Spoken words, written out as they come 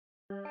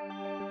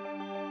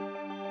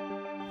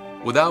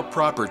Without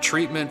proper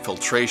treatment,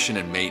 filtration,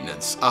 and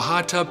maintenance, a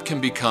hot tub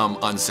can become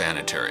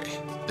unsanitary.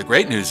 The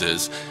great news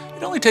is,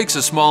 it only takes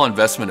a small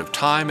investment of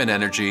time and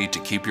energy to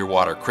keep your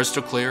water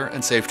crystal clear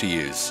and safe to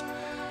use.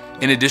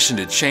 In addition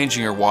to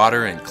changing your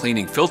water and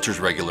cleaning filters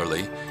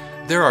regularly,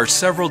 there are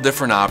several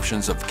different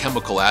options of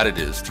chemical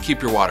additives to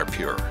keep your water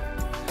pure.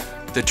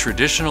 The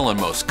traditional and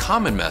most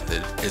common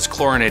method is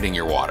chlorinating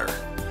your water.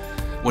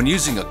 When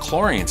using a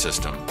chlorine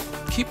system,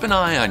 keep an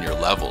eye on your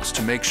levels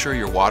to make sure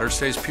your water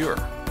stays pure.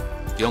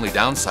 The only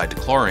downside to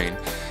chlorine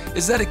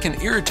is that it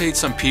can irritate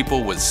some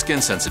people with skin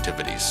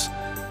sensitivities.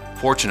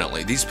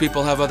 Fortunately, these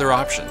people have other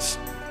options.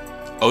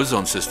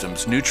 Ozone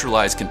systems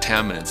neutralize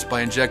contaminants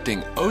by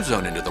injecting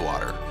ozone into the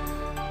water,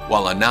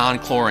 while a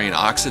non-chlorine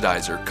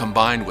oxidizer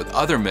combined with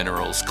other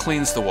minerals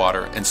cleans the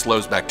water and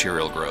slows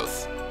bacterial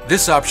growth.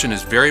 This option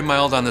is very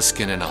mild on the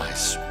skin and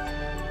eyes.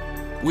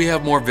 We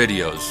have more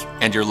videos,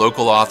 and your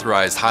local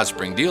authorized hot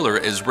spring dealer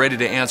is ready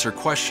to answer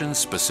questions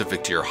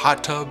specific to your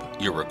hot tub,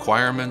 your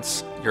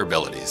requirements, your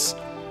abilities.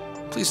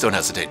 Please don't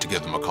hesitate to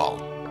give them a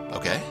call,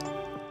 okay?